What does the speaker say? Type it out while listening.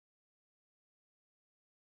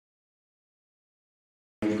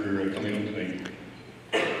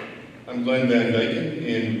I'm Glenn Van Dijken,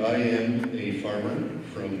 and I am a farmer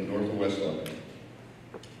from north of Westlock.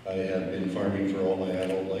 I have been farming for all my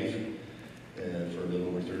adult life, for a little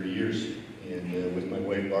over 30 years. And with my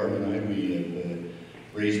wife Barb and I, we have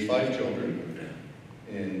raised 5 children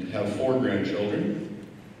and have 4 grandchildren.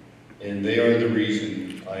 And they are the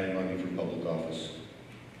reason I am running for public office.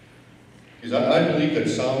 Because I believe that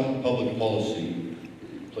sound public policy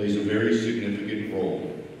plays a very significant role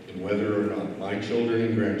in whether or not my children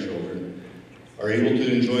and grandchildren are able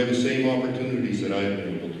to enjoy the same opportunities that I have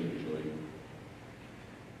been able to enjoy.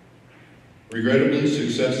 Regrettably,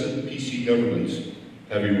 successive PC governments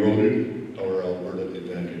have eroded our Alberta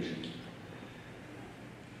advantage.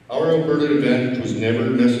 Our Alberta advantage was never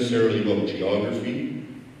necessarily about geography,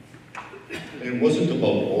 and it wasn't about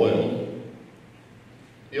oil.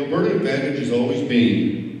 The Alberta advantage has always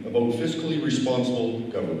been about fiscally responsible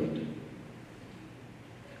government.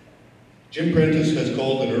 Jim Prentice has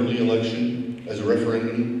called an early election as a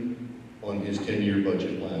referendum on his 10-year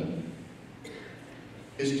budget plan.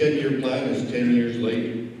 His 10-year plan is 10 years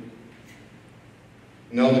late.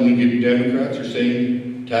 Now the New Democrats are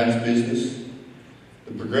saying tax business.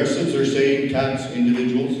 The Progressives are saying tax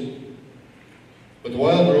individuals. But the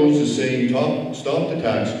Wildrose is saying stop the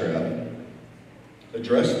tax grab,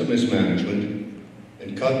 address the mismanagement,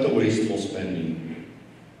 and cut the wasteful spending.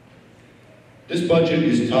 This budget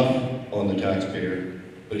is tough on the taxpayer,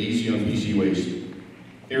 but easy on PC waste.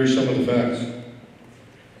 Here are some of the facts.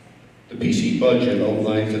 The PC budget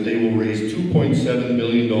outlines that they will raise $2.7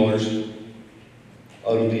 billion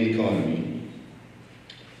out of the economy.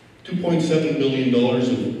 $2.7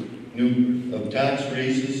 billion of tax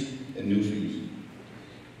raises and new fees.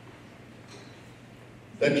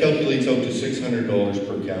 That calculates out to $600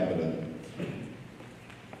 per capita,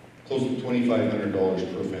 close to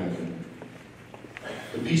 $2,500 per family.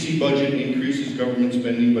 The PC budget increases government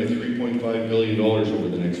spending by $3.5 billion over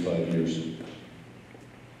the next 5 years.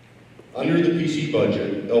 Under the PC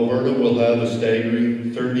budget, Alberta will have a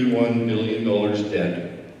staggering $31 billion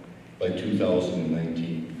debt by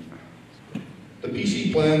 2019. The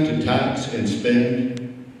PC plan to tax and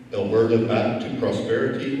spend Alberta back to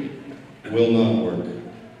prosperity will not work.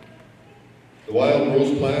 The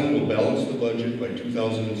Wildrose plan will balance the budget by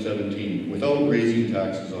 2017 without raising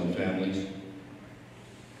taxes on families,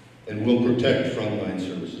 and will protect frontline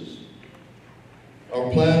services. Our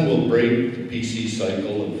plan will break the PC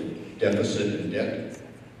cycle of deficit and debt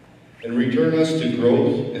and return us to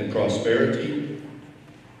growth and prosperity,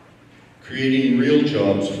 creating real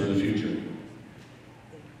jobs for the future.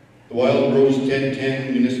 The Wildrose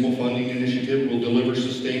 1010 Municipal Funding Initiative will deliver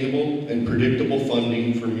sustainable and predictable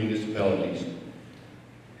funding for municipalities.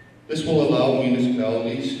 This will allow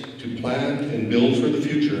municipalities to plan and build for the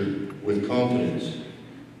future with confidence.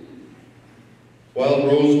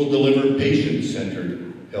 Wildrose will deliver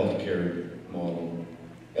patient-centered healthcare model,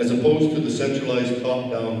 as opposed to the centralized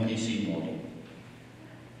top-down PC model.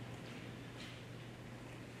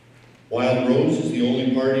 Wildrose is the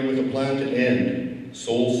only party with a plan to end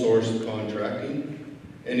sole-source contracting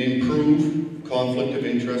and improve conflict of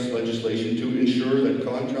interest legislation to ensure that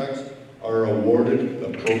contracts are awarded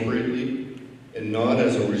appropriately and not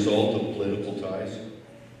as a result of political ties.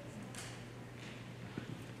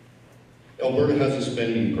 Alberta has a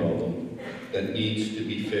spending problem that needs to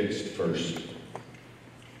be fixed first.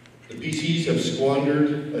 The PCs have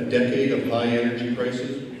squandered a decade of high energy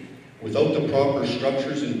prices without the proper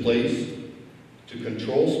structures in place to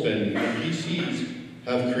control spending. The PCs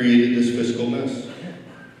have created this fiscal mess.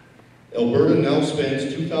 Alberta now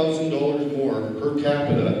spends $2,000 more per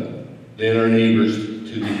capita than our neighbors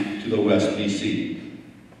to the west BC.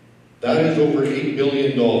 That is over $8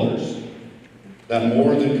 billion. That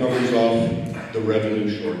more than covers off the revenue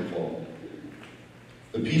shortfall.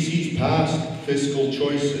 The PC's past fiscal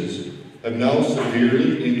choices have now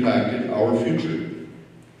severely impacted our future.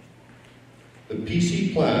 The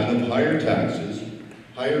PC plan of higher taxes,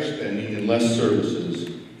 higher spending, and less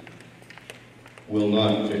services will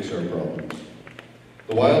not fix our problems.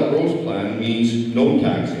 The Wildrose plan means no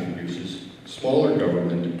tax increases, smaller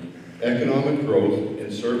government, economic growth,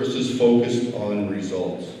 and services focused on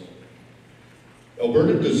results.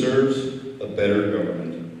 Alberta deserves a better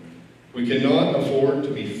government. We cannot afford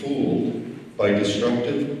to be fooled by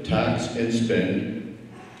destructive tax and spend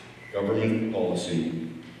government policy.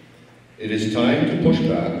 It is time to push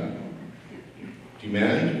back,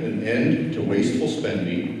 demand an end to wasteful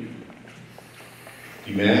spending,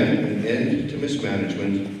 demand an end to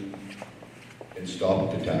mismanagement, and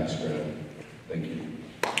stop the tax grab. Thank you.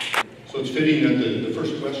 So it's fitting that the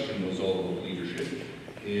first question was all about leadership,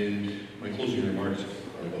 and my closing remarks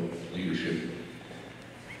are about leadership.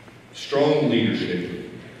 Strong leadership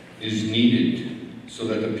is needed so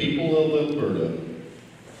that the people of Alberta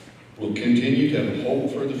will continue to have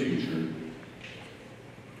hope for the future,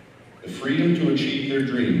 the freedom to achieve their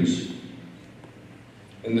dreams,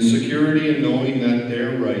 and the security in knowing that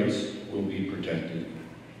their rights will be protected.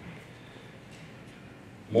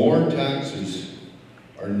 More taxes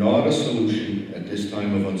are not a solution at this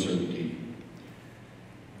time of uncertainty.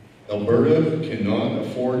 Alberta cannot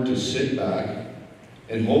afford to sit back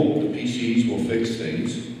and hope the PCs will fix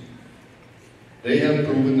things. They have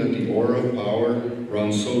proven that the aura of power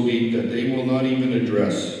runs so deep that they will not even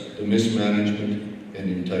address the mismanagement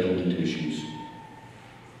and entitlement issues.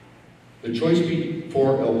 The choice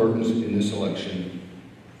before Albertans in this election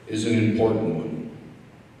is an important one.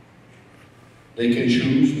 They can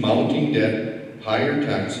choose mounting debt, higher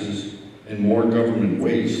taxes, and more government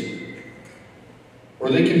waste, or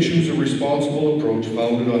they can choose a responsible approach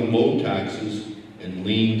founded on low taxes and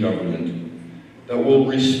lean government that will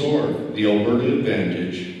restore the Alberta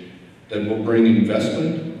advantage, that will bring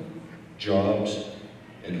investment, jobs,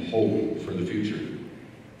 and hope for the future.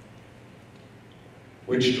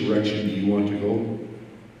 Which direction do you want to go?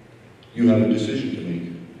 You have a decision to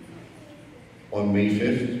make. On May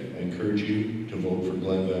 5th, I encourage you to vote for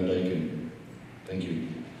Glenn Van Dijken. Thank you.